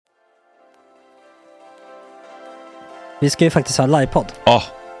Vi ska ju faktiskt ha livepodd. Ja,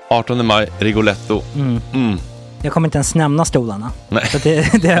 18 maj, Rigoletto. Jag kommer inte ens nämna stolarna. Nej. För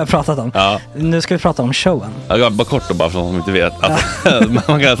det har jag pratat om. Ja. Nu ska vi prata om showen. Ja, bara kort då, bara för de som inte vet.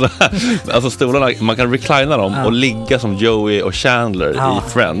 Man kan alltså stolarna, man kan reclina dem och ligga som Joey och Chandler i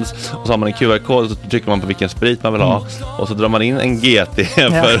Friends. Och så har man en QR-kod och så trycker man på vilken sprit man vill ha. Och så drar man in en GT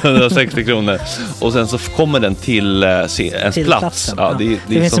för 160 kronor. Och sen så kommer den till ens plats. Ja, det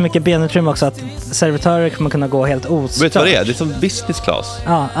finns så mycket benutrymme också att servitörer kommer kunna gå helt ostört. Vet du vad det är? Det är som business class.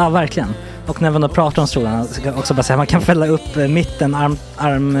 Ja, verkligen. Och när man då pratar om stolarna så kan jag också bara säga att man kan fälla upp mitten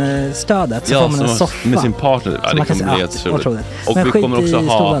armstödet så får man en soffa med sin partner. Ja, det kommer bli helt otroligt. Och men vi kommer också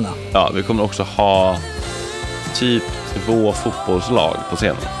stolarna. vi kommer också ha typ 2 fotbollslag på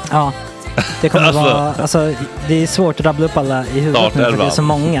scenen. Ja. Det kommer vara, alltså det är svårt att rabbla upp alla i huvudet nu för det är så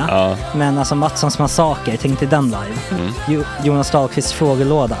många. Ja. Men alltså Mattssons massaker, tänk till den live. Jonas Dahlqvists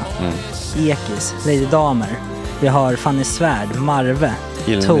frågelåda. Ekis, Lady Damer. Vi har Fanny Svärd, Marve,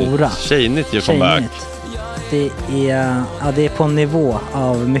 Tora. Tjejnytt gör comeback. Det är på en nivå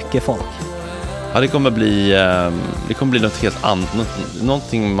av mycket folk. Ja, det kommer bli något helt annat.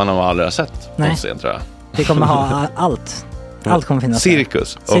 Någonting man har aldrig sett på scen, tror jag. Vi kommer ha allt. Allt kommer finnas.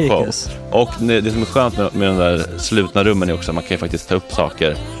 Cirkus. Och det som är skönt med de där slutna rummen är också att man kan ju faktiskt ta upp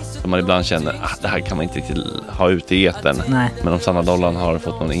saker som man ibland känner det här kan man inte riktigt ha ute i etern. Nej. Men om Sanna Dollan har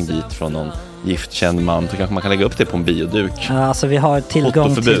fått någon invit från någon giftkänd man så kanske man kan lägga upp det på en bioduk. Ja, alltså vi har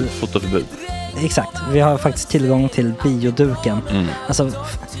tillgång till fotoförbud. Exakt, vi har faktiskt tillgång till bioduken. Alltså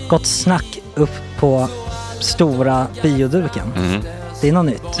gott snack upp på stora bioduken. Det är något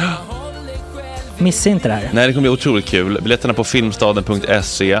nytt. Missa inte det här. Nej, det kommer bli otroligt kul. Biljetterna på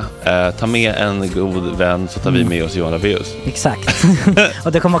filmstaden.se. Ta med en god vän så tar vi med oss Johan Rabaeus. Exakt.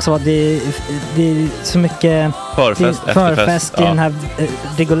 Och det kommer också vara det är så mycket förfest i den här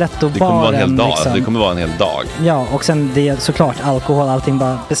Rigoletto-baren. Det kommer vara en hel dag. Liksom. Det kommer vara en hel dag. Ja, och sen det är såklart alkohol, allting.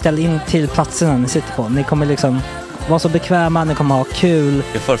 Bara beställ in till platserna ni sitter på. Ni kommer liksom vara så bekväma, ni kommer ha kul.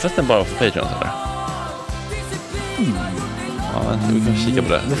 Är förfesten bara för Patreon eller? Ja, vi kan kika på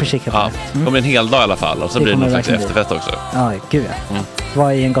det. Vi får kika på det. Det kommer en hel dag i alla fall. Och så blir det någon slags efterfest också. Ja, gud ja.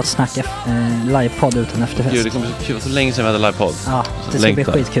 Vad är en gott snack livepodd utan efterfest? Gud, det kommer bli kul. Så länge sedan vi hade livepodd. Ja, det ska bli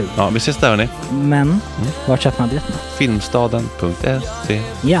skitkul. Ja, vi ses där hörni. Men, vart köper man biljetterna? Filmstaden.se.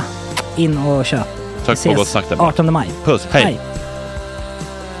 Ja, in och köp. Tack på gott snack där. 18 maj. Puss, hej.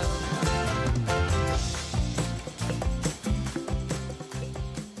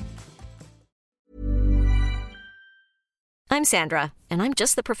 I'm Sandra, and I'm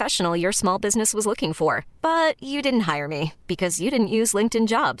just the professional your small business was looking for. But you didn't hire me because you didn't use LinkedIn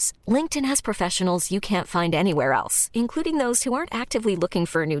Jobs. LinkedIn has professionals you can't find anywhere else, including those who aren't actively looking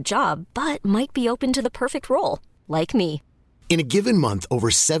for a new job, but might be open to the perfect role, like me. In a given month, over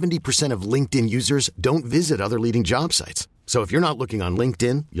 70% of LinkedIn users don't visit other leading job sites. So if you're not looking on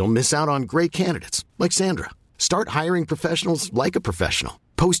LinkedIn, you'll miss out on great candidates like Sandra. Start hiring professionals like a professional.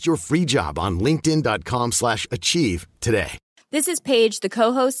 Post your free job on linkedin.com/achieve today. This is Paige, the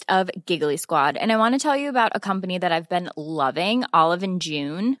co-host of Giggly Squad, and I want to tell you about a company that I've been loving, Olive &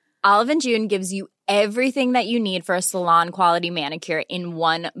 June. Olive & June gives you everything that you need for a salon-quality manicure in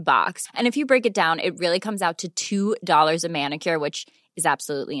one box. And if you break it down, it really comes out to $2 a manicure, which is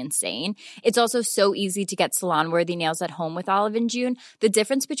absolutely insane. It's also so easy to get salon-worthy nails at home with Olive & June. The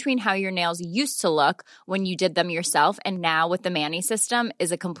difference between how your nails used to look when you did them yourself and now with the Mani system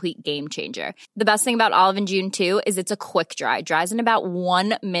is a complete game changer. The best thing about Olive & June, too, is it's a quick dry. Dries in about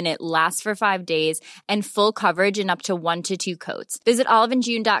 1 minute, lasts for 5 days, and full coverage in up to 1 to 2 coats. Visit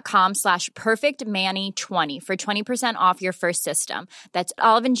oliveandjune.com/perfectmani20 for 20% off your first system. That's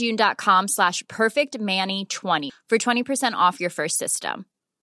oliveandjune.com/perfectmani20 for 20% off your first system.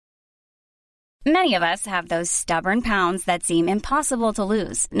 Many of us have those stubborn pounds that seem impossible to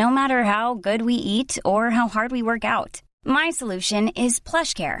lose, no matter how good we eat or how hard we work out. My solution is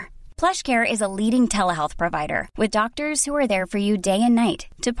PlushCare. PlushCare is a leading telehealth provider with doctors who are there for you day and night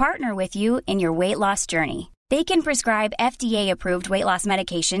to partner with you in your weight loss journey. They can prescribe FDA-approved weight loss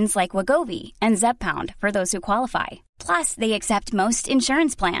medications like Wegovy and Zepbound for those who qualify. Plus, they accept most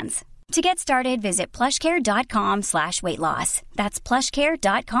insurance plans. To get started, visit plushcare.com/weightloss. That's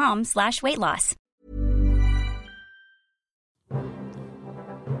plushcare.com/weightloss.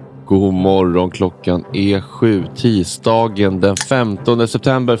 God morgon, klockan är 7, tisdagen den 15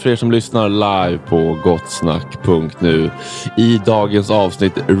 september för er som lyssnar live på gottsnack.nu. I dagens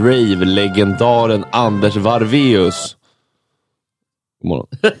avsnitt rave-legendaren Anders Varveus. God morgon.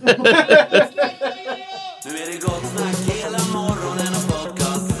 Nu är det gott snack hela morgonen och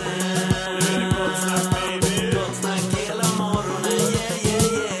podcasten. Nu är det gott snack baby. Gott snack hela morgonen, yeah,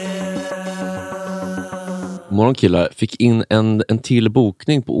 yeah, yeah. Morgonkillar fick in en till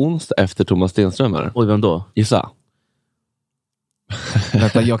bokning på onsdag efter Thomas Stenströmer. Oj, vem då? Gissa.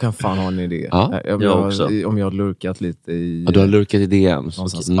 Vänta, jag kan fan ha en idé. Ja, om jag har lurkat lite i... Ja, du har lurkat i DM.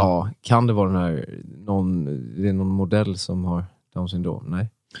 Ja, kan det vara den här... Det är någon modell som har Down syndrom? Nej.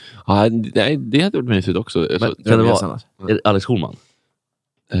 Ja, nej, det hade varit mysigt också. Men, kan det vara Alex Schulman?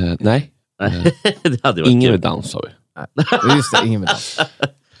 Nej. Det hade varit ingen med dans, sa vi. Just det, ingen med dans.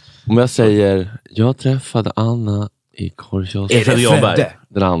 Om jag säger, jag träffade Anna i korvkiosken. Är det Fredde?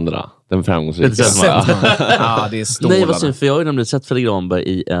 Den andra, den framgångsrika. Ja, det är stålarna. Nej, vad synd, för jag har ju nämligen sett Fredrik Granberg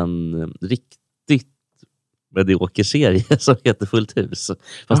i en riktigt medioker serie som heter Fullt hus.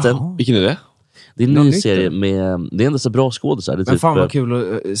 Fast vilken är det? Det är en ny serie med, det är ändå så bra skådespelare. Men typ, fan vad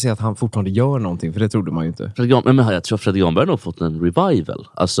kul att se att han fortfarande gör någonting, för det trodde man ju inte. Men jag tror att Fredrik Granberg har fått en revival.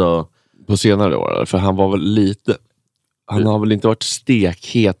 Alltså, på senare år, för han var väl lite... Han har väl inte varit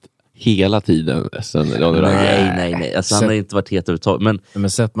stekhet hela tiden sen, nej. Alltså, han har inte varit het överhuvudtaget. Men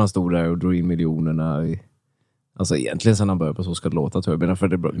sett man stod där och drog in miljonerna i... Alltså egentligen sen han började på Så ska det låta, tror jag. För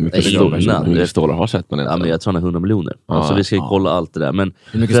det hur mycket stålar har sett man inte? Ja, men jag tror han har 100 miljoner. Alltså vi ska ju kolla allt det där. Men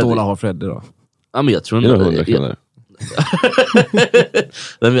hur mycket stålar har Fredde då? Ja, men jag tror det är 100 kronor.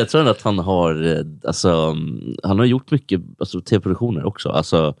 Men jag tror att han har... Alltså, han har gjort mycket tv-produktioner också.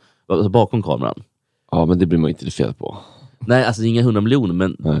 Alltså bakom kameran. Ja, men det blir man inte fel på. Nej, alltså inga 100 miljoner,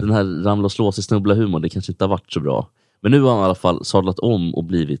 men den här ramla och slå sig snubbla humor, det kanske inte har varit så bra. Men nu har han i alla fall sadlat om och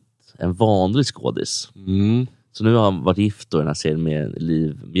blivit en vanlig skådis. Så nu har han varit gift då i den här serien med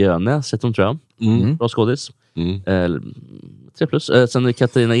Liv Mjönäs, heter hon, tror jag. Bra skådis. 3+. Sen är det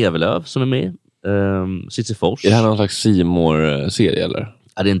Katarina Evelöv som är med. Cici Fors. Är det här någon slags C-more-serie eller?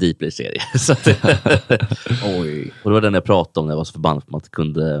 Ja, det är en Dplay-serie. Oj. Och det var den jag pratade om när jag var så förbannad på att man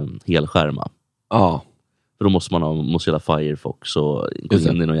kunde helskärma. Ja. För då måste man ha Mozilla Firefox och gå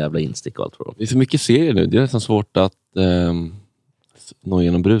in i någon jävla instick och allt för dem. Det är så mycket serier nu. Det är nästan svårt att nå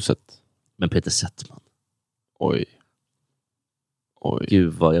igenom bruset. Men Peter Settman. Oj.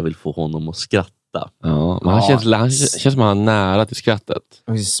 Gud vad jag vill få honom att skratta. Ja, men han känns som att han är nära till skrattet.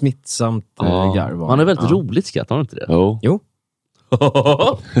 Smittsamt garv. Han är väldigt roligt skratt, har han inte det? Jo.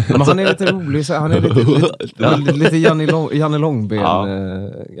 Men han är lite rolig, så han är lite Janne Långben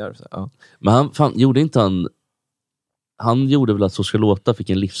garv. Ja. Men han gjorde inte han gjorde väl att Så ska låta fick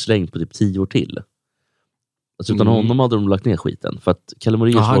en livslängd på typ 10 år till. Alltså utan honom hade de lagt ner skiten. För att Kalle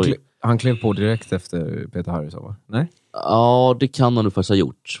Moraeus han klev på direkt efter Peter Harrison, va? Nej? Ja, det kan han nog faktiskt ha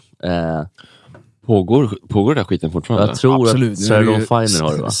gjort. Pågår den där skiten fortfarande? Jag tror absolut. Att Sarah Dawn Finer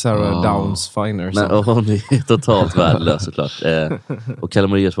har det, va? Sarah Downs Finer. Men hon är totalt värdelös såklart. Och Kalle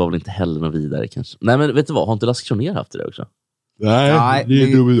Moraeus var väl inte heller någon vidare kanske. Nej, men vet du vad? Har inte Lasse Kronér haft det där också? Nej, det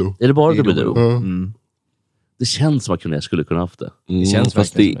är Doobidoo. Är det bara Doobidoo? Det känns som att Kronér skulle kunna haft det. Det känns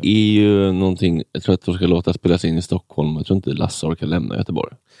fast det är ju någonting. Jag tror att de ska låta spelas in i Stockholm. Jag tror inte Lasse orkar lämna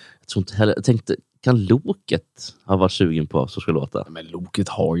Göteborg. Jag tror inte heller. Jag tänkte, kan Loket ha varit sugen på Så ska låta? Men Loket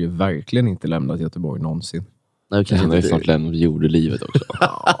har ju verkligen inte lämnat Göteborg någonsin. Nej, han har ju snart lämnat jordelivet också.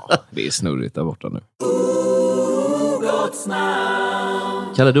 Ja, det är snurrigt där borta nu.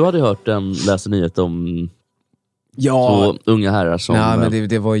 Kalle, du hade hört läst en nyhet om två unga herrar som... Ja, men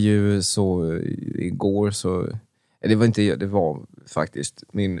det var ju så igår så... Det var faktiskt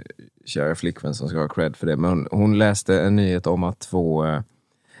min kära flickvän som ska ha cred för det. Men hon läste en nyhet om att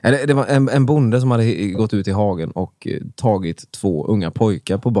det var en bonde som hade gått ut i hagen och tagit 2 unga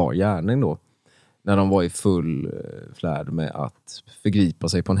pojkar på bar gärning då. När de var i full flärd med att förgripa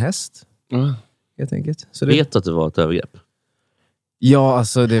sig på en häst. Helt enkelt. Så vet att det var ett övergrepp? Ja,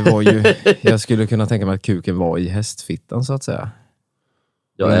 alltså det var ju... jag skulle kunna tänka mig att kuken var i hästfittan så att säga.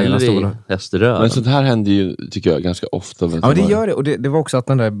 Ja, eller i häströven. Men sånt här händer ju, tycker jag, ganska ofta. Ja, det gör det. Och det var också att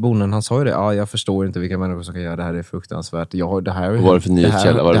den där bonden, han sa ju det. Ja, jag förstår inte vilka människor som kan göra det här. Det är fruktansvärt. Vad var det för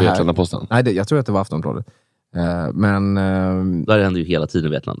nyhetskälla? Var det Vetlanda-Posten? Nej, jag tror att det var Aftonbladet. Men... där händer ju hela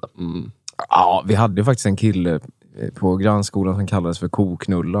tiden Vetlanda. Ja, vi hade ju faktiskt en kille på grannskolan som kallades för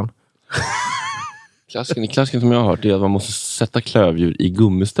koknullan. Klassiken som jag har hört är att man måste sätta klövdjur i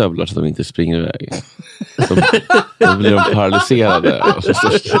gummistövlar så att de inte springer iväg. Då blir de paralyserade.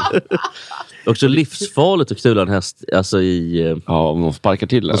 Också livsfarligt att knulla en häst. Alltså om de sparkar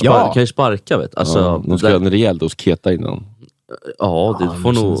till den. Kan ju sparka, vet. Alltså, de ska ha en rejäl dos keta innan. Ja, det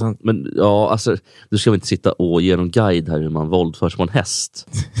får nog... Men alltså, du ska väl inte sitta och ge någon guide här hur man våldförs på en häst.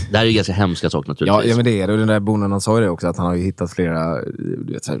 Det här är ju ganska hemska saker naturligtvis. Ja, men det är det. Och den där bonden, han sa ju det också, att han har ju hittat flera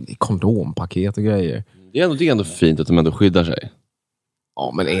kondompaket och grejer. Det är ändå fint att de ändå skyddar sig.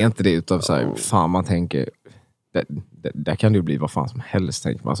 Ja, men är inte det utav så här, fan man tänker... Där kan det ju bli vad fan som helst,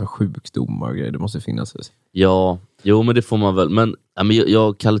 tänker man. Alltså sjukdomar och grejer, det måste finnas. Ja, jo men det får man väl. Men jag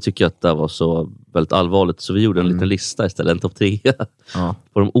och Kalle tycker att det var så väldigt allvarligt, så vi gjorde en liten lista istället, en topp 3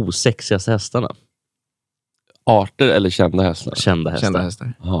 på de osexigaste hästarna. Arter eller kända hästar? Kända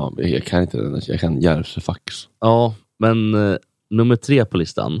hästar. Ja, jag kan inte den. Jag kan Järvsöfax. Ja, men nummer 3 på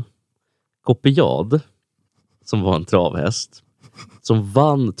listan. Kopiad, som var en travhäst, som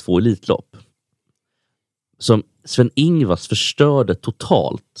vann 2 elitlopp. Som Sven-Ingvars förstörde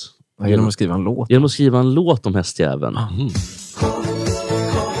totalt. Genom att skriva en låt? Genom att skriva en låt om hästjäveln.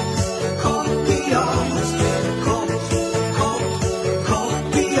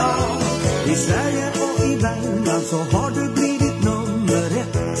 I Sverige och i Värmland så har du blivit nummer 1.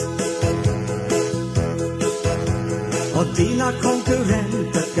 Och dina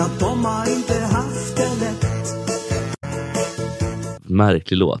konkurrenter, ja de har inte haft det lätt.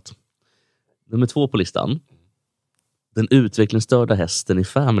 Märklig låt. Nummer 2 på listan. Den utvecklingsstörda hästen i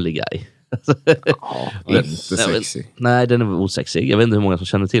Family Guy. Inte sexy. Nej, den är osexig. Jag vet inte hur många som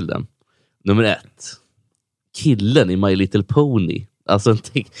känner till den. Nummer 1. Killen i My Little Pony. Alltså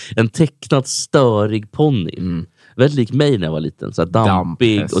en tecknad störig ponny. Väldigt lik mig när jag var liten. Så här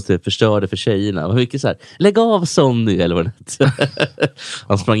dampig och typ förstörde för tjejerna. Och mycket så här, lägg av Sonny eller vad det heter.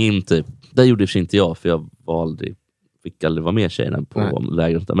 Han sprang in typ. Det gjorde för inte jag, för jag fick aldrig vara med tjejerna på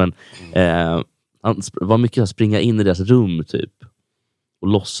lägret. Men han var mycket att springa in i deras rum typ. Och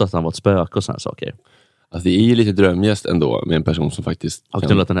låtsas att han var ett spöke och sådana saker. Alltså det är ju lite drömgäst ändå med en person som faktiskt har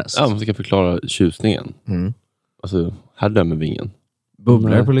knullat en häst. Ja, man ska förklara tjusningen. Alltså, här dömer vingen.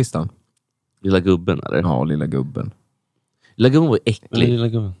 Bubblar på listan. Lilla gubben, eller? Ja, lilla gubben. Lilla gubben var äcklig. Lilla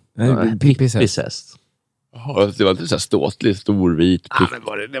gubben. Pippis häst. Ja, det var inte så här ståtlig, stor, vit.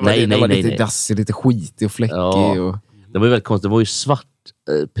 Det var lite dassig, lite skitig och fläckig. Ja. Och... Det var ju väldigt konstigt. Det var ju svart,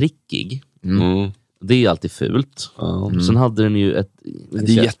 prickig. Det är alltid fult. Sen hade den ju ett...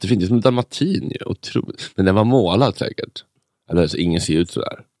 Det är jättefint. Det är som en dalmatin. Men den var målad säkert. Eller så ingen ser ut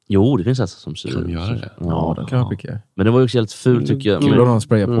sådär. Jo, det finns hästar som ser ut. Gör det? Ja, det kan jag skicka. Men det var ju också helt fult tycker jag. Kul att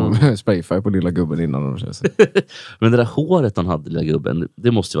de sprayfärg på lilla gubben innan de känns. Men det där håret han hade, lilla gubben,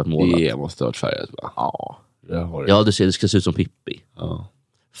 det måste ju varit målat. Det måste ha varit färgat, va? Ja. Ja, det ska se ut som Pippi. Ja.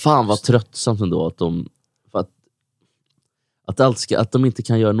 Fan vad tröttsamt ändå att de... Att de inte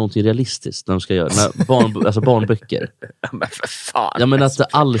kan göra någonting realistiskt när de ska göra alltså barnböcker. Men för fan. Ja, men att det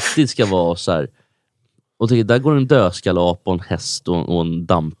alltid ska vara så här. Och där går en dödskallap och en häst och en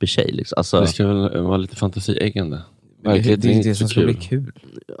dampig tjej liksom. Alltså, det ska väl vara lite fantasieggande. Det är det som ska bli kul.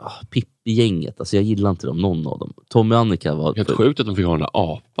 Ja, Pippi-gänget, alltså jag gillar inte dem, någon av dem. Tommy och Annika var... Helt sjukt att de fick ha den där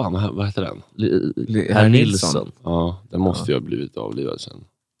apan. Vad heter den? Herr Nilsson. Ja, den måste ju ha blivit avlivad sen.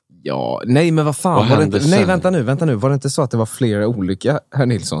 Ja, nej men vad fan var det inte, nej vänta nu, var det inte så att det var flera olika Herr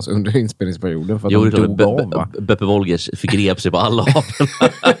Nilssons under inspelningsperioden för att de dog av, va? Beppe Wolgers förgrep sig på alla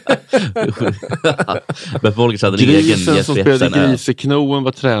aporna. Beppe Wolgers hade en egen Grisen som spelade Griseknoen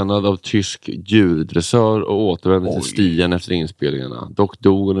var tränad av tysk djurdressör och återvände till stien efter inspelningarna. Dock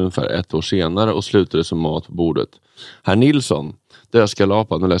dog hon ungefär 1 år senare och slutade som mat på bordet. Herr Nilsson,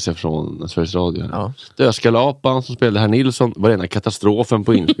 dödskallapan, nu läser jag från Sveriges Radio. Ja. Dödskallapan som spelade Herr Nilsson var rena katastrofen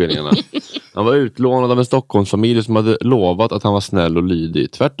på inspelningarna. Han var utlånad av en Stockholmsfamilj som hade lovat att han var snäll och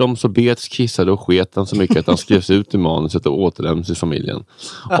lydig. Tvärtom så bets, kissade och sket han så mycket att han skrevs ut i manuset och återlämnades till familjen.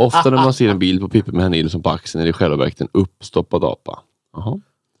 Ofta när man ser en bild på Pippi med Herr Nilsson på axeln är det i själva verket en uppstoppad apa. Jaha.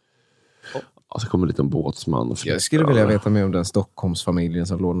 Och så kommer en liten båtsman. Och jag skulle vilja veta mer om den Stockholmsfamiljen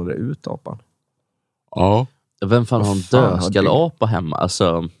som lånade ut apan. Ja. Vem fan har en dödskallapa hemma?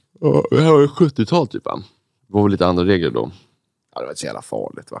 Alltså... Det här var ju 70-tal typ. Det var väl lite andra regler då. Ja, det var inte så jävla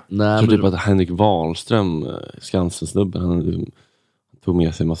farligt, va? Nej, jag tror typ att Henrik Wahlström, Skansen-snubben, han tog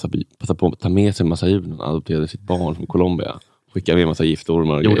med sig ta med sig en massa djur. Han adopterade sitt barn från Colombia. Skickade med en massa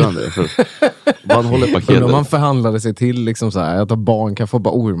giftormar och gjorde han det? Han håller paketet. Om man förhandlade sig till liksom så här, att barn kan få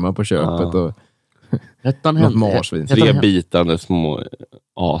bara ormar på köpet och... Något marsvin. 3 bitande små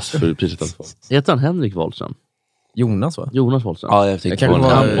as för priset. Heter han Henrik Wahlström? Jonas, va? Jonas Wahlström. Ja, jag tänkte på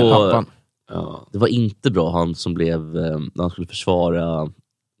pappan. Ja. Det var inte bra han som blev när han skulle försvara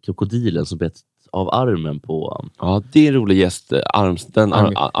krokodilen som bet av armen på... Ja, det är en rolig gäst.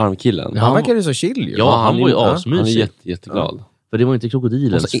 Armkillen. Han verkar ju så chill ju. Ja, han var ju asmysig. Han är jätteglad. Ja. För det var inte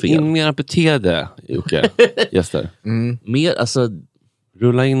krokodilens fel. In mera beteende, Jocke. Gäster. Mer, alltså...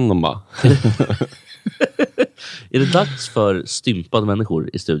 Rulla in dem bara. Är det dags för stympade människor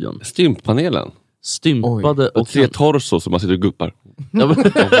i studion? Stymppanelen. Stympade och 3 torso som man sitter och guppar.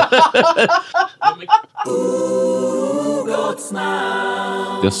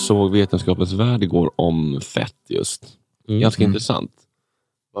 Jag såg Vetenskapens värld igår om fett just. Ganska intressant.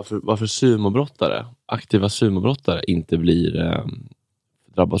 Varför sumobrottare, aktiva sumobrottare inte blir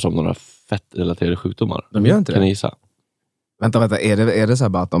drabbas av några fettrelaterade sjukdomar? De gör inte det. Kan ni gissa? Vänta, är det så här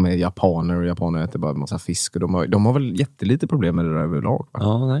bara att de är japaner och japaner äter bara en massa fisk och de har väl jättelite problem med det där överlag? Va?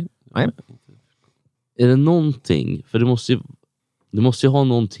 Ja, nej. Är det någonting, för det måste ju ha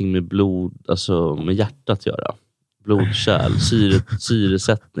någonting med blod, alltså med hjärtat att göra. Blodkärl,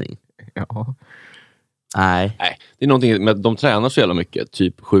 syresättning. Ja. Nej, det är någonting med de tränar så jävla mycket,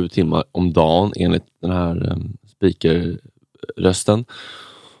 typ 7 timmar om dagen enligt den här speakerrösten.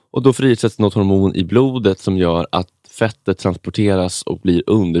 Och då frisätts något hormon i blodet som gör att fettet transporteras och blir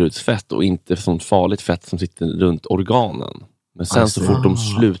underhudsfett och inte sånt farligt fett som sitter runt organen. Men sen så fort de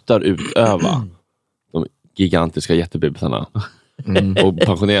slutar utöva de gigantiska jättebebisarna och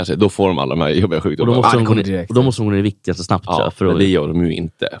pensionerar sig, då får de alla de här jobbiga sjukdomarna. Och då måste de gå ner viktigt snabbt. Ja, men det gör de ju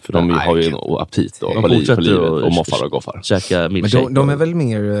inte. För de har ju en aptit och på livet och moffar och goffar. Käka men de är väl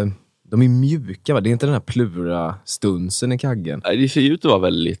mer... De är mjuka, va? Det är inte den här plura stunsen i kaggen. Nej, det ser ut att vara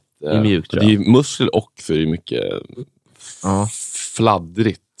väldigt... mjukt, det är ju muskler och så är det mycket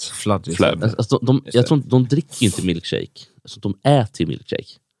fladdrigt. Alltså, jag tror de dricker inte milkshake. Alltså, de äter milkshake.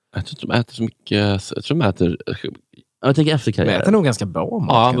 Jag tror inte de äter så mycket... Jag tror de äter... Jag tänker efter karriären. De äter nog ganska bra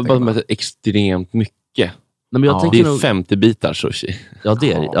mat. Ja, de äter extremt mycket. Nej, men jag tänker det är 50 bitar sushi. Ja,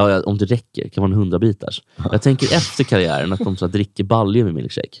 det är ja, om det räcker. Kan man 100 bitars. Jag tänker efter karriären att de så dricker baljer med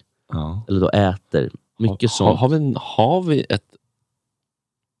milkshake. Ja. Eller då äter mycket sånt. Har vi ett...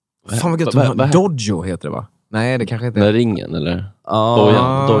 Fan vad gött. Dojo heter det, va? Nej, det kanske inte är. Den ringen, eller?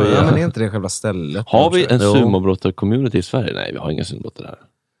 Ja, men är inte det själva stället? Har vi en sumobrottar-community i Sverige? Nej, vi har inga sumobrottare här.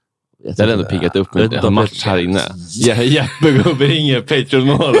 Det har ändå piggat upp med en match här inne. Jeppe gubbe ringer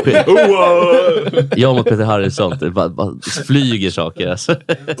Patreon-mål. Jag mot Peter Harrison. Det bara flyger saker. Alltså.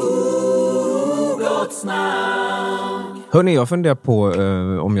 Hörrni, jag funderar på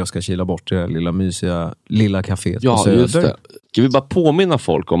om jag ska kila bort det lilla mysiga lilla kaféet på Söder. Just det. Ska vi bara påminna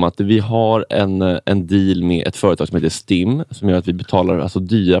folk om att vi har en deal med ett företag som heter Stim som gör att vi betalar alltså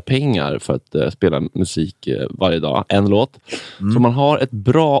dyra pengar för att spela musik varje dag, en låt. Så man har ett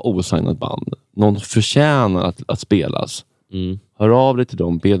bra osignat band, någon förtjänar att spelas. Hör av dig till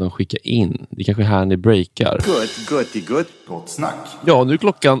dem, be dem skicka in. Det kanske är här ni breakar. Gott snack. Ja, nu är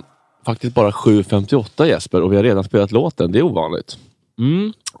klockan faktiskt bara 7.58 Jesper och vi har redan spelat låten. Det är ovanligt.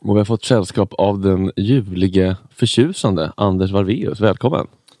 Och vi har fått sällskap av den ljuvlige, förtjusande Anders Varveus. Välkommen.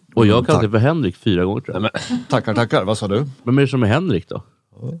 Och jag kallade det för Henrik 4 gånger, tror jag. Tackar. Vad sa du? Vem är det som är Henrik då?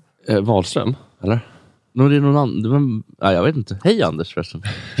 Wahlström, eller? Det är någon annan. Jag vet inte. Hej Anders förresten.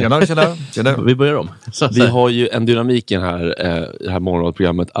 Tjena. Vi börjar om. Vi har ju en dynamik i det här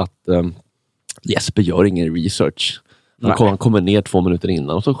morgonprogrammet att Jesper gör ingen research. Han kommer ner 2 minuter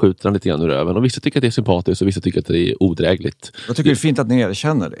innan och så skjuter han lite grann ur öven. Och vissa tycker att det är sympatiskt och vissa tycker att det är odrägligt. Jag tycker det är fint att ni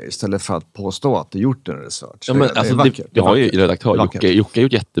erkänner det istället för att påstå att du gjort en research. Ja, men jag har ju redaktör Jocke har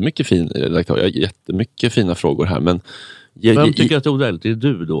gjort jättemycket jättemycket fina frågor här. Men vem tycker att det är odrägligt? Är det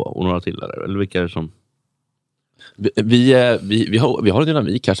du då och några till? Eller vilka är det som... Vi har en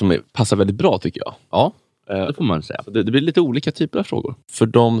dynamik här som passar väldigt bra, tycker jag. Ja. Det får man säga. Det blir lite olika typer av frågor. För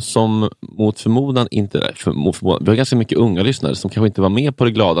de som mot förmodan inte... vi har ganska mycket unga lyssnare som kanske inte var med på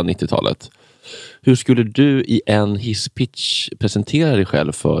det glada 90-talet. Hur skulle du i en hisspitch presentera dig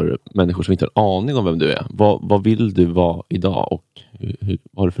själv för människor som inte har en aning om vem du är? Vad vill du vara idag och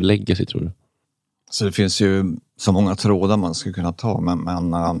vad har du för legacy, tror du? Så det finns ju så många trådar man skulle kunna ta. Men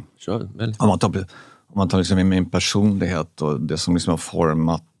om man tar liksom min personlighet och det som liksom har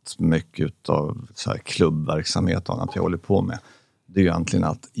format mycket av så här klubbverksamhet och annat jag håller på med, det är ju egentligen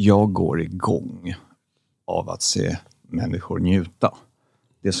att jag går igång av att se människor njuta.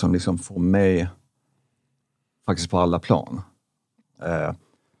 Det som liksom får mig faktiskt på alla plan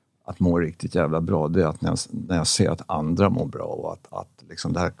att må riktigt jävla bra, det är att när jag ser att andra mår bra och att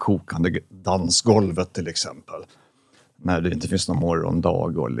liksom det här kokande dansgolvet till exempel, när det inte finns någon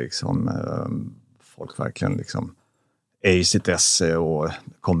morgondag och liksom folk verkligen liksom är i sitt esse och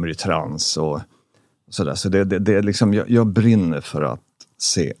kommer i trans och sådär. Så det är liksom, jag brinner för att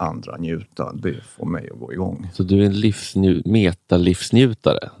se andra njuta. Det får mig att gå igång. Så du är en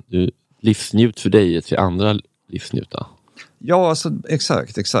meta-livsnjutare? Du livsnjut för dig att se andra livsnjuta? Ja, alltså,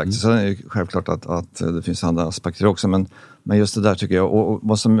 exakt. Sen är det självklart att det finns andra aspekter också. Men just det där tycker jag. Och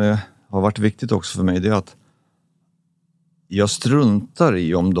vad som har varit viktigt också för mig, det är att jag struntar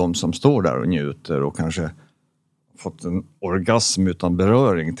i om de som står där och njuter och kanske fått en orgasm utan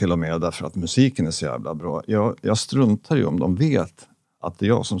beröring till och med därför att musiken är så jävla bra. Jag struntar ju om de vet att det är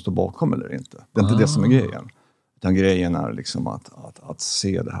jag som står bakom eller inte. Det är inte det som är grejen. Utan grejen är liksom att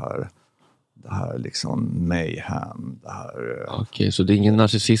se det här det här liksom mayhem, det här... Okej, så det är ingen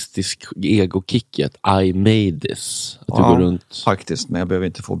narcissistisk ego-kick att I made this? Att du går runt... faktiskt, men jag behöver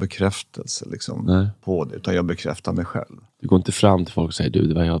inte få bekräftelse liksom, på det, utan jag bekräftar mig själv. Du går inte fram till folk och säger, du,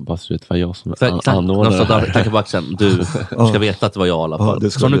 det var jag, bara så det var jag som anordnade. Tacka på axeln. Du ska veta att det var jag i alla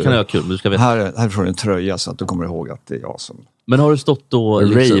fall. Så nu kan jag ha kul. Du ska veta. Här får du en tröja så att du kommer ihåg att det är jag som... Men har du stått då...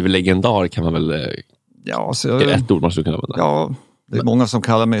 Rave-legendar kan man väl... Ja, så det är ett ord man skulle kunna använda. Ja, det är många som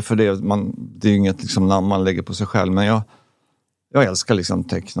kallar mig för det. Det är inget liksom, namn man lägger på sig själv. Men jag älskar liksom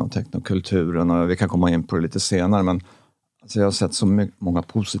teknokulturen och vi kan komma in på det lite senare. Men alltså, jag har sett så många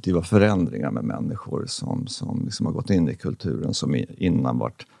positiva förändringar med människor som liksom har gått in i kulturen som innan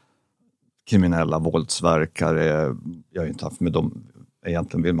varit kriminella våldsverkare. Jag har inte haft med dem,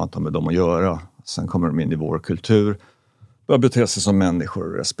 egentligen vill man inte ha med dem att göra. Sen kommer de in i vår kultur. Börjar bete sig som människor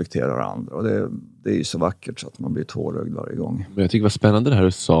och respekterar andra. Och det är ju så vackert så att man blir tårögd varje gång. Men jag tycker det var spännande det här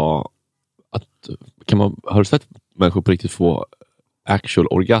du sa. Att, har du sett människor på riktigt få actual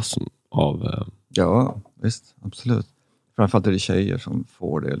orgasm av... Ja, visst. Absolut. Framförallt är det tjejer som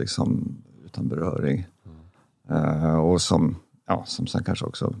får det liksom utan beröring. Och som sen kanske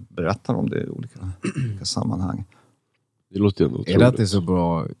också berättar om det i olika sammanhang. Det låter ändå är det att det är så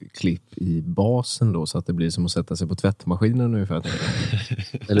bra klipp i basen då så att det blir som att sätta sig på tvättmaskinen ungefär?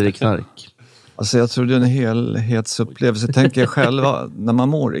 Eller i knark? Alltså jag tror det är en helhetsupplevelse. Tänker jag själva när man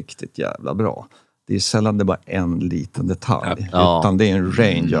mår riktigt jävla bra. Det är sällan det bara en liten detalj. Utan det är en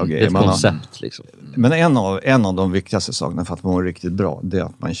range av grejer. Det är ett koncept liksom. Men en av de viktigaste sakerna för att man mår riktigt bra, det är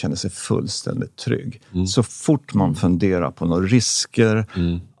att man känner sig fullständigt trygg. Så fort man funderar på några risker,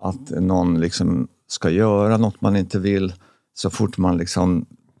 att någon liksom ska göra något man inte vill, så fort man liksom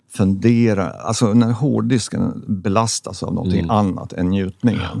funderar, alltså när hårddisken belastas av någonting annat än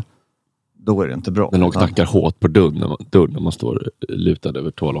njutningen, då är det inte bra. När någon knackar hårt på dörren när man står lutad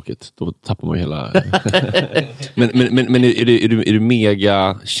över toalocket, då tappar man ju hela... men är du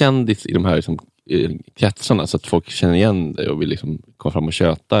mega kändis i de här liksom, kretsarna så att folk känner igen dig och vill liksom komma fram och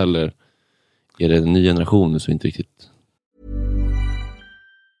köta, eller är det en ny generation som inte riktigt...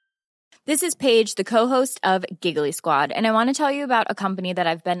 This is Paige, the co-host of Giggly Squad, and I want to tell you about a company that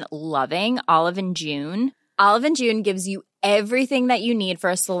I've been loving, Olive & June. Olive & June gives you everything that you need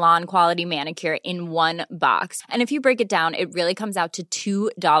for a salon-quality manicure in one box. And if you break it down, it really comes out to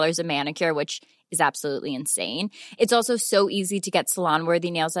 $2 a manicure, which is absolutely insane. It's also so easy to get salon-worthy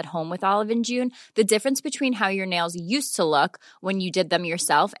nails at home with Olive & June. The difference between how your nails used to look when you did them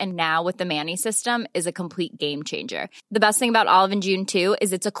yourself and now with the Mani system is a complete game changer. The best thing about Olive & June, too,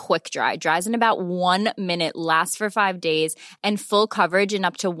 is it's a quick dry. Dries in about 1 minute, lasts for 5 days, and full coverage in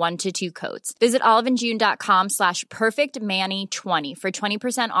up to 1 to 2 coats. Visit oliveandjune.com/perfectmani20 for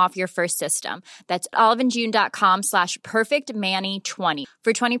 20% off your first system. That's oliveandjune.com/perfectmani20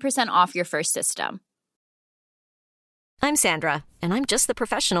 for 20% off your first system. I'm Sandra, and I'm just the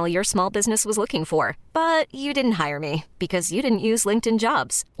professional your small business was looking for. But you didn't hire me because you didn't use LinkedIn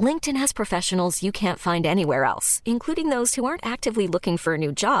Jobs. LinkedIn has professionals you can't find anywhere else, including those who aren't actively looking for a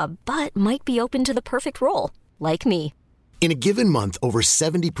new job, but might be open to the perfect role, like me. In a given month, over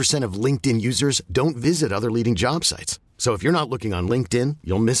 70% of LinkedIn users don't visit other leading job sites. So if you're not looking on LinkedIn,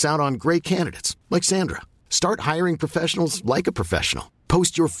 you'll miss out on great candidates like Sandra. Start hiring professionals like a professional.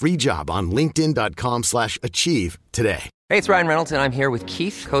 Post your free job on linkedin.com/achieve today. Hey, it's Ryan Reynolds, and I'm here with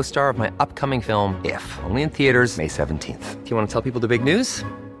Keith, co-star of my upcoming film, If, only in theaters May 17th. Do you want to tell people the big news?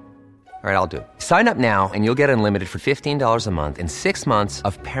 All right, I'll do it. Sign up now and you'll get unlimited for $15 a month and 6 months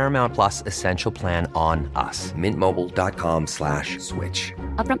of Paramount Plus Essential Plan on us. MintMobile.com/switch.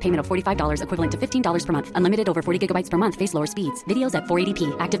 Upfront payment of $45 equivalent to $15 per month. Unlimited over 40 gigabytes per month. Face lower speeds. Videos at 480p.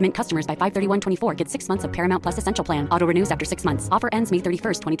 Active Mint customers by 531.24 get 6 months of Paramount Plus Essential Plan. Auto renews after 6 months. Offer ends May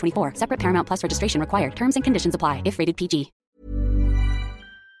 31st, 2024. Separate Paramount Plus registration required. Terms and conditions apply if rated PG.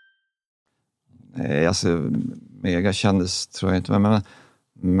 Nej, alltså mega kändis tror jag inte,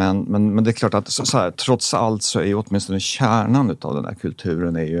 men det är klart att så här, trots allt så är ju åtminstone kärnan utav den här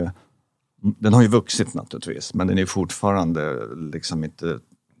kulturen är ju, den har ju vuxit naturligtvis, men den är fortfarande liksom inte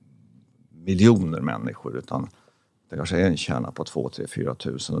miljoner människor, utan det kanske är en kärna på 2, 3, 4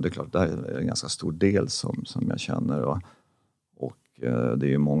 tusen, och det är klart det är en ganska stor del som jag känner, och det är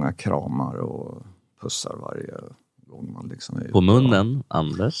ju många kramar och pussar varje gång man liksom är på munnen,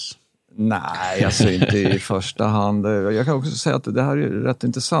 Anders? Nej, alltså inte i första hand. Jag kan också säga att det här är rätt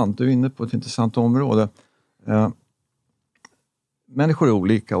intressant. Du är inne på ett intressant område. Människor är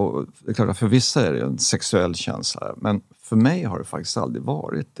olika, och det är klart att för vissa är det en sexuell känsla. Men för mig har det faktiskt aldrig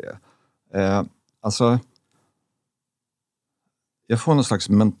varit det. Alltså, jag får någon slags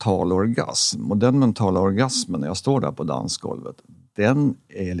mental orgasm. Och den mentala orgasmen när jag står där på dansgolvet, den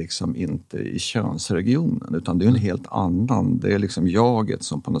är liksom inte i könsregionen, utan det är en helt annan. Det är liksom jaget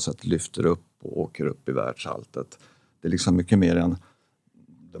som på något sätt lyfter upp och åker upp i världsalltet. Det är liksom mycket mer än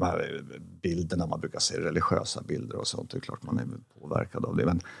de här bilderna man brukar se, religiösa bilder och sånt. Det är klart man är påverkad av det.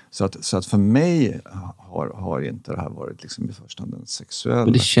 Men, så att för mig har inte det här varit liksom i första hand en sexuell...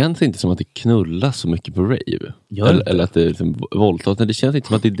 Men det känns inte som att det knullas så mycket på rave. Eller att det är liksom våldtäkt. Det känns inte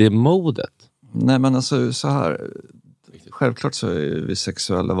som att det är det modet. Nej, men alltså så här... Självklart så är vi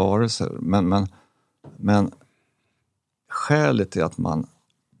sexuella varelser. Men skälet till att man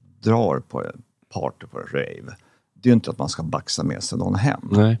drar på en party på en rave, det är ju inte att man ska baxa med sig någon hem.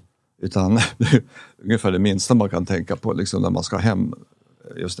 Nej. Utan ungefär det minsta man kan tänka på liksom, när man ska hem,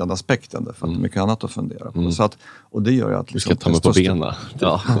 just den aspekten. För att det är mycket annat att fundera på. Så att, och det gör ju att liksom,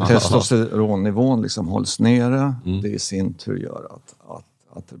 testosteronnivån liksom hålls nere. Det i sin tur gör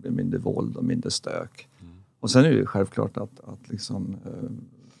att det blir mindre våld och mindre stök. Och sen är det ju självklart att liksom,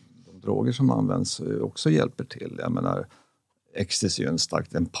 de droger som används också hjälper till. Jag menar, ecstasy är en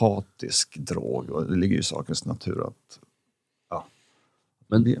starkt empatisk drog och det ligger ju i sakens natur att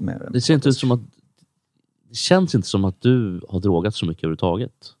men det ser inte ut som att det känns inte som att du har drogat så mycket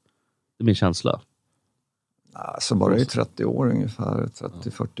överhuvudtaget. Det är min känsla. Så bara i 30 år ungefär,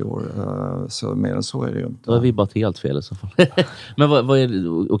 30-40 år, så mer än så är det ju inte. Då har vi bara helt fel i så fall. Men vad är det,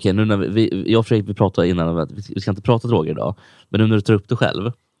 okej, nu när jag och Fredrik pratade innan att vi ska inte prata droger idag, men nu när du tar upp det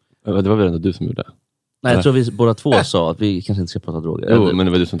själv. Det var väl ändå du som gjorde det? Nej, jag tror vi båda två sa att vi kanske inte ska prata droger. Jo, men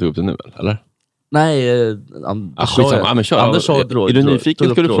det var du som tog upp det nu, eller? Nej, Anders sa droger. Är du nyfiken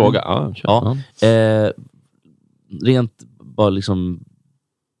skulle du fråga? Rent bara liksom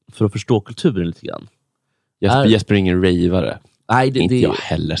för att förstå kulturen lite grann. Jesper är ingen ravare. Nej, inte jag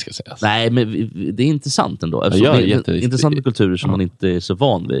heller ska säga. Nej, men det är intressant ändå. Det är intressanta kulturer som man inte är så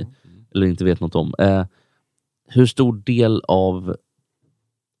van vid. Eller inte vet något om. Hur stor del av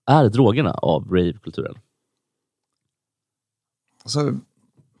är drogerna av rave-kulturen? Alltså,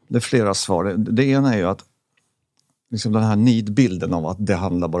 det är flera svar. Det ena är ju att liksom den här nidbilden av att det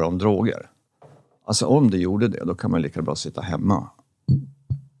handlar bara om droger. Alltså om det gjorde det, då kan man lika bra sitta hemma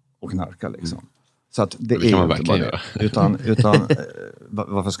och knarka liksom. Så att det är inte bara det. Utan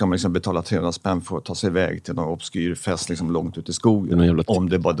varför ska man liksom betala 300 spänn för att ta sig iväg till någon obskyr fest liksom långt ut i skogen? Om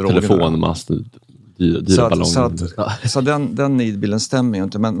det är bara droger. Telefonmast, dyra ballonger. Så den nidbilden stämmer ju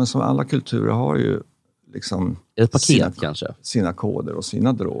inte. Men som alla kulturer har ju liksom ett paket sina koder och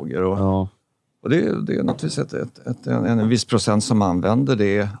sina droger. Och det är naturligtvis en viss procent som använder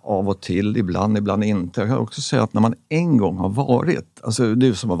det av och till, ibland inte. Jag kan också säga att när man en gång har varit, alltså det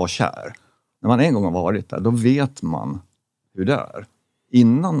är som att vara kär. När man en gång har varit där, då vet man hur det är.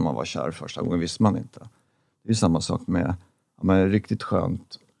 Innan man var kär första gången visste man inte. Det är samma sak med riktigt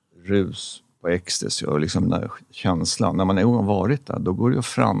skönt rus på ecstasy och liksom den här känslan. När man en gång har varit där, då går det att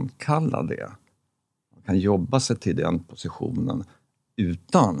framkalla det. Man kan jobba sig till den positionen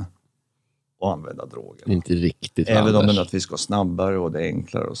utan att använda droger. Inte riktigt. Även om det är att vi ska snabbare och det är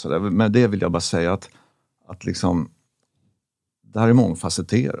enklare och sådär. Men det vill jag bara säga att liksom det här är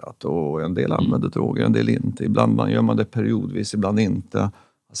mångfacetterat och en del använder droger, en del inte. Ibland gör man det periodvis, ibland inte.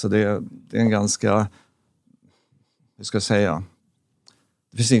 Alltså det är en ganska, hur ska jag säga,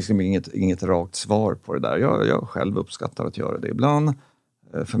 det finns liksom inget rakt svar på det där. Jag själv uppskattar att göra det ibland.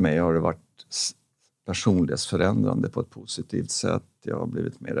 För mig har det varit personlighetsförändrande på ett positivt sätt. Jag har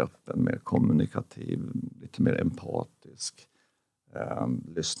blivit mer öppen, mer kommunikativ, lite mer empatisk.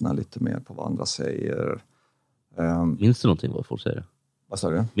 Lyssna lite mer på vad andra säger. Minns du någonting vad folk säger? Vad sa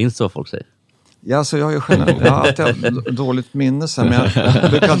du? Minns du vad folk säger? Ja, alltså jag har alltid dåligt minne sen, men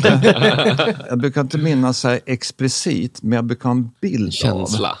jag brukar inte minnas så här explicit, men jag brukar ha en bild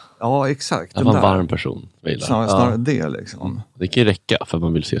känsla. Av. Ja, exakt. Jag var en varm person. Snarare det liksom. Det kan ju räcka för att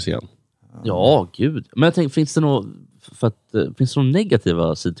man vill ses igen. Ja, gud. Men jag tänker, finns det några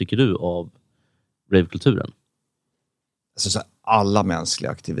negativa sidor tycker du av ravekulturen? Alltså, alla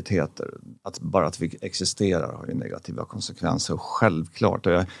mänskliga aktiviteter, att vi existerar har ju negativa konsekvenser. Och självklart,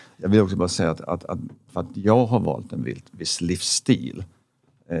 och jag vill också bara säga att för att jag har valt en viss livsstil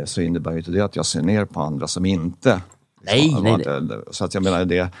så innebär ju inte det att jag ser ner på andra som inte. Nej. Så att jag menar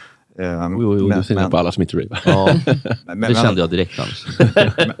det. Du ser ner på alla som inte ravar. Ja, det kände jag direkt annars.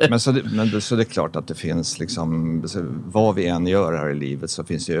 Men så det är klart att det finns liksom, vad vi än gör här i livet så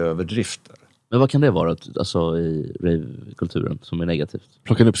finns det överdrifter. Men vad kan det vara alltså, i rave-kulturen som är negativt?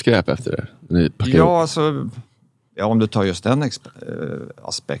 Plocka upp skräp efter det? Om du tar just den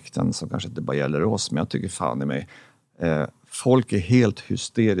aspekten som kanske inte bara gäller oss, men jag tycker fan i mig. Folk är helt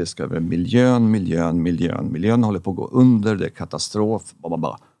hysteriska över miljön håller på att gå under, det är katastrof,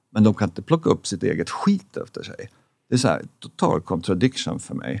 men de kan inte plocka upp sitt eget skit efter sig. det är så här total contradiction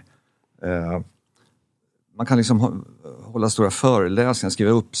för mig. Man kan liksom hålla stora föreläsningar,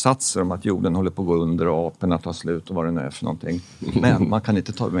 skriva uppsatser om att jorden håller på att gå under och aporna tar slut och vad det nu är för någonting. Men man kan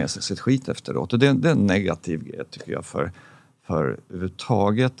inte ta med sig sitt skit efteråt. Och det är en negativ grej tycker jag för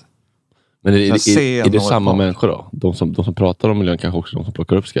överhuvudtaget. Men är det samma människor då? De som pratar om miljön kanske också de som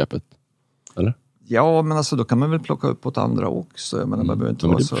plockar upp skräpet? Eller? Ja, men alltså då kan man väl plocka upp åt andra också. Jag menar, man behöver inte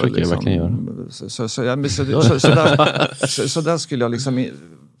vara så... Det försöker jag verkligen göra. Så där skulle jag liksom...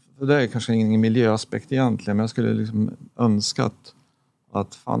 Det är kanske ingen miljöaspekt egentligen, men jag skulle liksom önska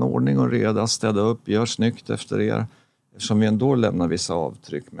att fan ordning och reda, städa upp, gör snyggt efter er. Eftersom vi ändå lämnar vissa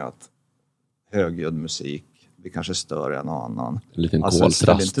avtryck med att högljudd musik, vi kanske stör en och annan. En liten alltså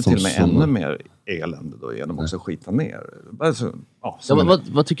ställ inte till med ännu mer elände då genom också skita ner. Alltså,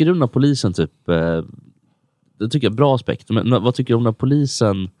 vad tycker du när polisen typ... Det tycker jag är bra aspekt. Men vad tycker du om när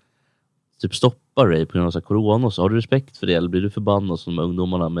polisen typ stoppar dig på grund av corona? Så har du respekt för det? Eller blir du förbannad som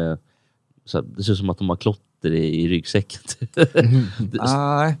ungdomarna med... Så här, det ser ut som att de har klotter i ryggsäcken.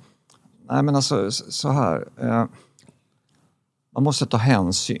 Nej, men alltså så här. Man måste ta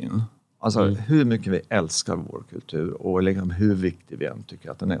hänsyn. Alltså hur mycket vi älskar vår kultur och liksom hur viktig vi än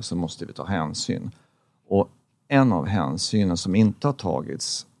tycker att den är, så måste vi ta hänsyn. Och en av hänsynen som inte har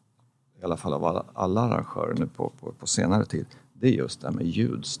tagits, i alla fall av alla arrangörer nu på senare tid, det är just det här med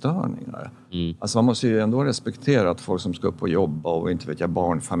ljudstörningar. Alltså man måste ju ändå respektera att folk som ska upp och jobba och inte vet jag,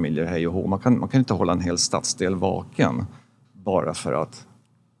 barnfamiljer, hej och hå. Man kan inte hålla en hel stadsdel vaken bara för att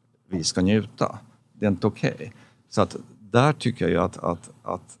vi ska njuta. Det är inte okej. Så att där tycker jag ju att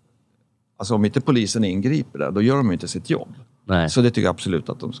alltså om inte polisen ingriper där, då gör de inte sitt jobb. Nej. Så det tycker jag absolut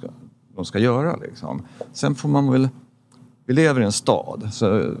att de ska göra liksom. Sen får man väl, vi lever i en stad,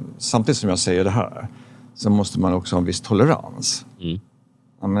 så samtidigt som jag säger det här så måste man också ha en viss tolerans.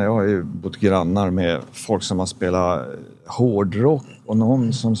 Ja, men jag har ju bott grannar med folk som har spelat hårdrock och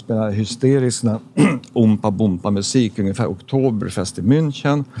någon som spelar hysterisk ompa-bompa-musik, ungefär Oktoberfest i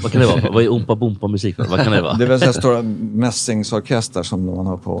München. Vad kan det vara? Vad är ompa-bompa-musik? Vad kan det vara? Det är väl en stora mässingsorkester som man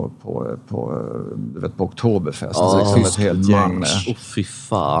har på Oktoberfest. Liksom ett helt gäng med. Fy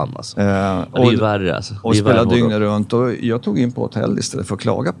fan alltså. Det är ju värre alltså. Och spela dygnet runt. Och jag tog in på hotell istället för att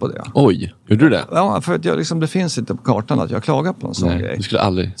klaga på det. Oj, gjorde du det? Ja, för att det finns inte på kartan att jag klagar på en sån grej. Du skulle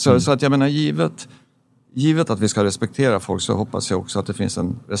aldrig. Så att jag menar, givet att vi ska respektera folk, så hoppas jag också att det finns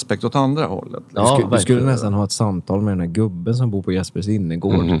en respekt åt andra hållet. Du skulle nästan ha ett samtal med den här gubben som bor på Jespers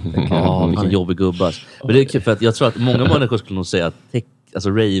innergård. Ja, vilken jobbig gubbar. Men det är kul för att jag tror att många människor skulle nog säga att alltså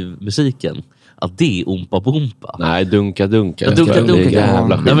rave-musiken, att det är ompa-bompa. Nej, dunka. Dunka.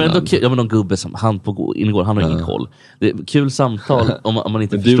 Jävla skillnad. Men någon gubbe som han på innergård, han har ingen koll. Det är kul samtal om man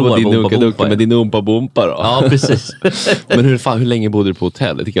inte förstår vad ompa-bompa är. Men din ompa-bompa då? Ja, precis. Men hur länge bodde du på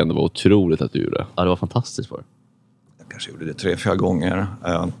hotell? Jag tycker ändå det var otroligt att du gjorde det. Ja, det var fantastiskt för. Jag kanske gjorde det 3-4 gånger.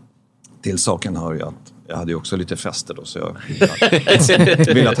 Till saken hör jag att jag hade ju också lite fester då, så jag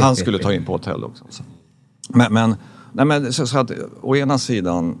ville att han skulle ta in på hotell också. Men så att å ena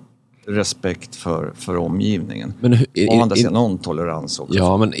sidan respekt för omgivningen. Men å andra sidan någon tolerans också.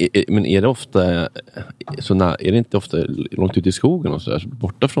 Ja, men är det ofta är det inte ofta långt ut i skogen och så där,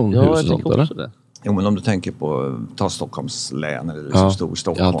 borta från hus och sånt, eller? Det. Jo, men om du tänker på ta Stockholms län eller så stor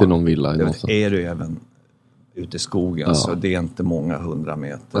Stockholm. Alltid någon villa. Är du även ute i skogen, så det är inte många 100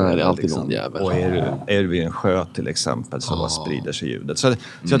 meter. Nej, det är alltid någon jävel. Och är du vid en sjö till exempel, så sprider sig ljudet. Så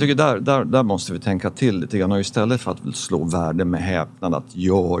jag tycker där måste vi tänka till lite grann. Och istället för att slå värde med häpnad att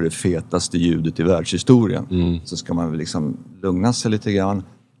jag har det fetaste ljudet i världshistorien, så ska man väl liksom lugna sig lite grann,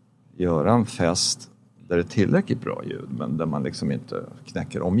 göra en fest där det är tillräckligt bra ljud, men där man liksom inte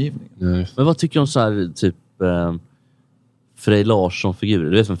knäcker omgivningen. Men vad tycker du om så här typ Frej Larsson-figurer?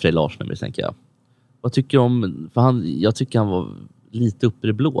 Du vet vem Frej Larsson är, tänker jag. Vad tycker du om... För jag tycker han var lite uppe i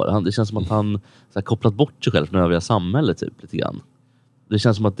det blå. Det känns som att han så här, kopplat bort sig själv från övriga samhället typ, lite grann. Det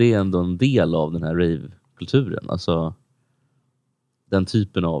känns som att det är ändå en del av den här rave-kulturen. Alltså den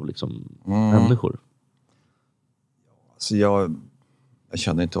typen av liksom, människor. Alltså jag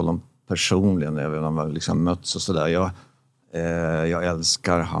känner inte honom personligen, även om vi liksom möts och sådär. Jag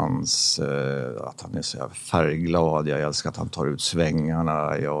älskar hans... att han är så färgglad. Jag älskar att han tar ut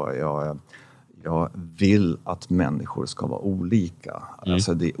svängarna. Jag vill att människor ska vara olika.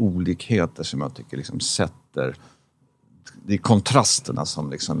 Alltså det är olikheter som jag tycker liksom sätter... Det är kontrasterna som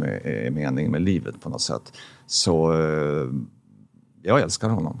liksom är meningen med livet på något sätt. Så jag älskar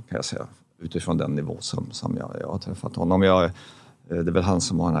honom, kan jag säga. Utifrån den nivå som jag har träffat honom. Det är väl han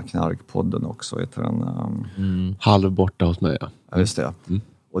som har den här knarkpodden också. Heter den, Halv borta hos mig. Ja, just det.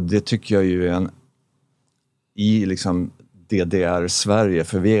 Och det tycker jag ju är i liksom DDR-Sverige,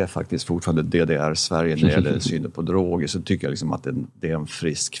 för vi är faktiskt fortfarande DDR-Sverige när det gäller synen på droger, så tycker jag liksom att det är en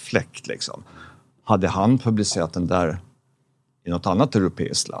frisk fläkt. Liksom. Hade han publicerat den där i något annat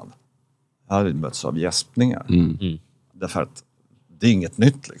europeiskt land, hade det mötts av gäspningar. Därför att det är inget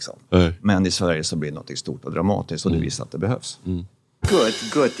nytt liksom. Men i Sverige så blir det något stort och dramatiskt och det visar att det behövs.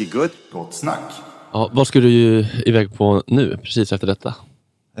 Gott snack. Ja, vad ska du ju iväg på nu, precis efter detta?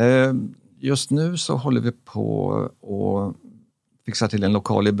 Just nu så håller vi på och fixar till en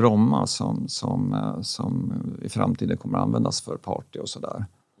lokal i Bromma som i framtiden kommer att användas för party och sådär.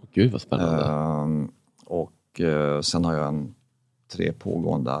 Gud vad spännande. Och sen har jag 3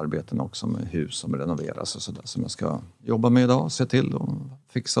 pågående arbeten också med hus som renoveras och sådär som jag ska jobba med idag, se till och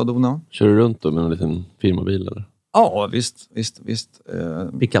fixa och dona. Kör du runt då med en liten firmabil eller? Ja, visst.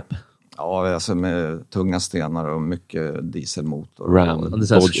 Pickup? Ja, alltså med tunga stenar och mycket dieselmotor. Ram,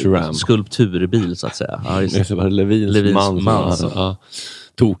 Dodge Ram. Skulpturbil så att säga. Ja, just det. Levins man. Ja.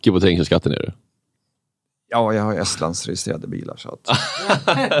 Tokig på trängselskatten är du. Ja, jag har Estlands registrerade bilar så att...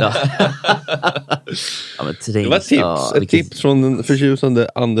 Det var ett tips från den förtjusande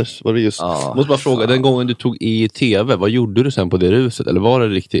Anders. Var det just? Måste bara fråga, den gången du tog i tv, vad gjorde du sen på det ruset? Eller var det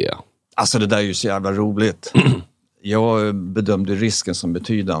riktiga? Alltså det där är ju så jävla roligt. Jag bedömde risken som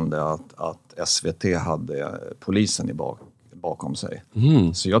betydande att SVT hade polisen bakom sig.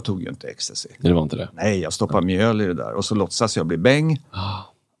 Så jag tog ju inte ecstasy. Det var inte det? Nej, jag stoppade mjöl i det där. Och så låtsas jag bli bäng.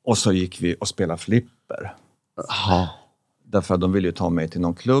 Och så gick vi och spelade flipper. Därför att de ville ju ta mig till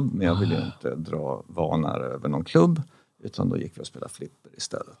någon klubb. Men jag ville ju inte dra vanar över någon klubb. Utan då gick vi och spelade flipper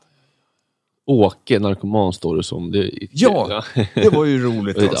istället. Åke, narkoman står det som. Ja, det var ju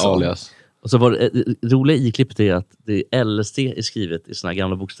roligt. Alltså. Alias. Och så var det roliga i klippet är att det är LSD är skrivet i såna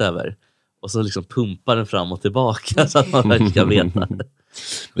gamla bokstäver. Och så liksom pumpar den fram och tillbaka så att man verkligen ska veta.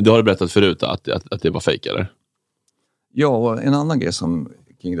 Men du har berättat förut att det var fake, eller? Ja, och en annan grej som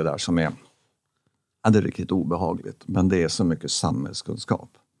kring det där som är det är riktigt obehagligt. Men det är så mycket samhällskunskap.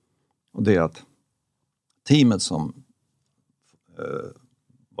 Och det är att teamet som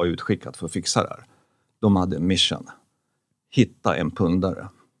var utskickat för att fixa det här, de hade en mission. Hitta en pundare.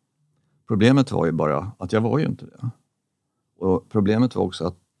 Problemet var ju bara att jag var ju inte det. Och problemet var också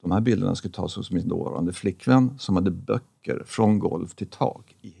att de här bilderna skulle tas hos min dåvarande flickvän som hade böcker från golv till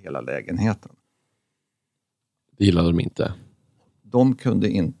tak i hela lägenheten. Det gillade de inte. De kunde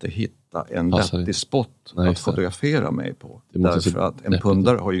inte hitta en vettig spot att fotografera mig på. Därför att en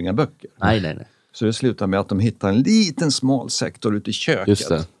pundare har ju inga böcker. Nej. Så det slutar med att de hittar en liten smal sektor ute i köket. Just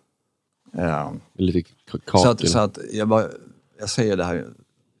det. Lite så att jag säger det här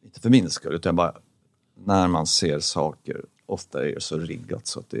inte för min skull, utan bara när man ser saker, ofta är det så riggat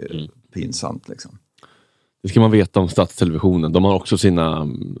så att det är pinsamt liksom. Det ska man veta om statstelevisionen. De har också sina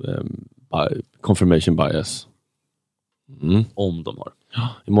confirmation bias. Om de har. Ja.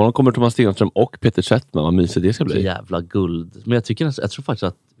 Imorgon kommer Thomas Stenström och Peter Settman. Vad mysigt det ska bli. Jävla guld. Men jag tror faktiskt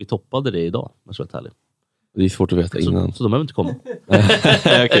att vi toppade det idag. Jag tror att det är härligt. Det är svårt att veta innan. Så de behöver inte komma.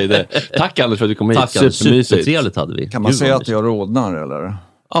 Okej, tack Anders för att du kom hit. Tack Anders, supertrevligt hade vi. Kan man säga att jag rodnar eller?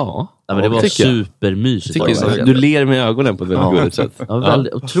 Ja, men det var supermysigt. Du ler med ögonen på ett väldigt gulligt sätt. Ja,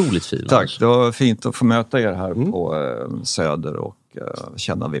 väldigt otroligt fint. Tack, det var fint att få möta er här på Söder och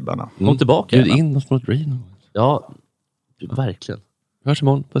känna vibbarna. Kom tillbaka. Bjud in oss mot Reno. Ja, verkligen. Vi hörs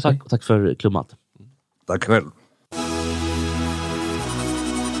imorgon. Tack för klummat. Tack själv.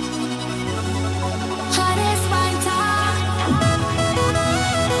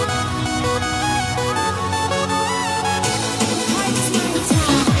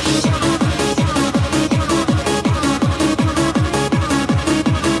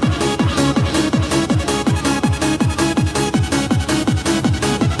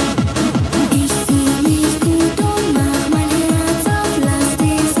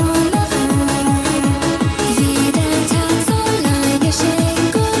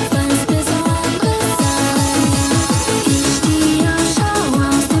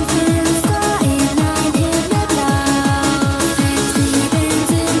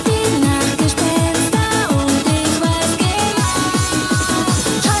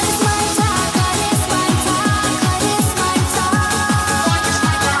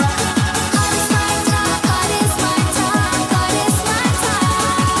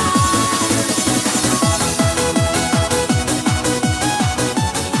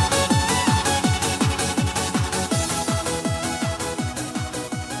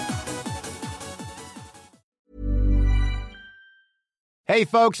 Hey,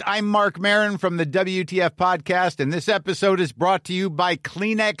 folks, I'm Mark Maron from the WTF Podcast, and this episode is brought to you by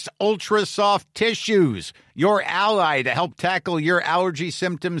Kleenex Ultra Soft Tissues, your ally to help tackle your allergy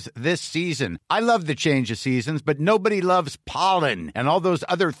symptoms this season. I love the change of seasons, but nobody loves pollen and all those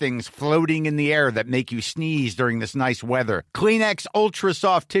other things floating in the air that make you sneeze during this nice weather. Kleenex Ultra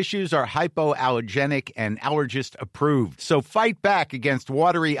Soft Tissues are hypoallergenic and allergist approved. So fight back against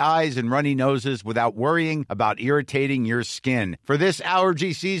watery eyes and runny noses without worrying about irritating your skin. For this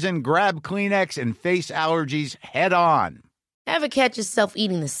allergy season, grab Kleenex and face allergies head on. Ever catch yourself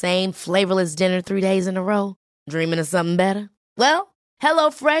eating the same flavorless dinner 3 days in a row? Dreaming of something better? Well,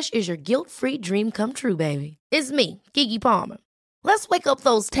 HelloFresh is your guilt-free dream come true, baby. It's me, Keke Palmer. Let's wake up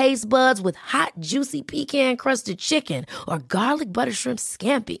those taste buds with hot, juicy pecan-crusted chicken or garlic butter shrimp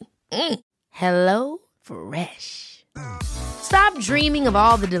scampi. Hello Fresh. Stop dreaming of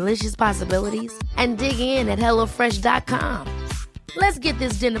all the delicious possibilities and dig in at HelloFresh.com. Let's get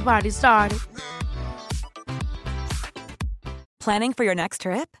this dinner party started. Planning for your next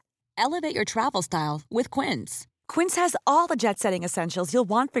trip? Elevate your travel style with Quince. Quince has all the jet-setting essentials you'll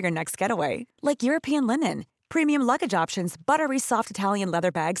want for your next getaway, like European linen, premium luggage options, buttery soft Italian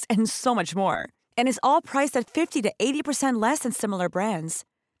leather bags, and so much more. And is all priced at 50 to 80% less than similar brands.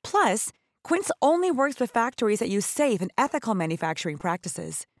 Plus, Quince only works with factories that use safe and ethical manufacturing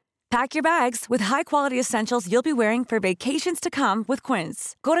practices. Pack your bags with high-quality essentials you'll be wearing for vacations to come with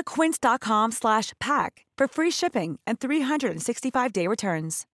Quince. Go to quince.com/pack for free shipping and 365-day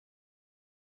returns.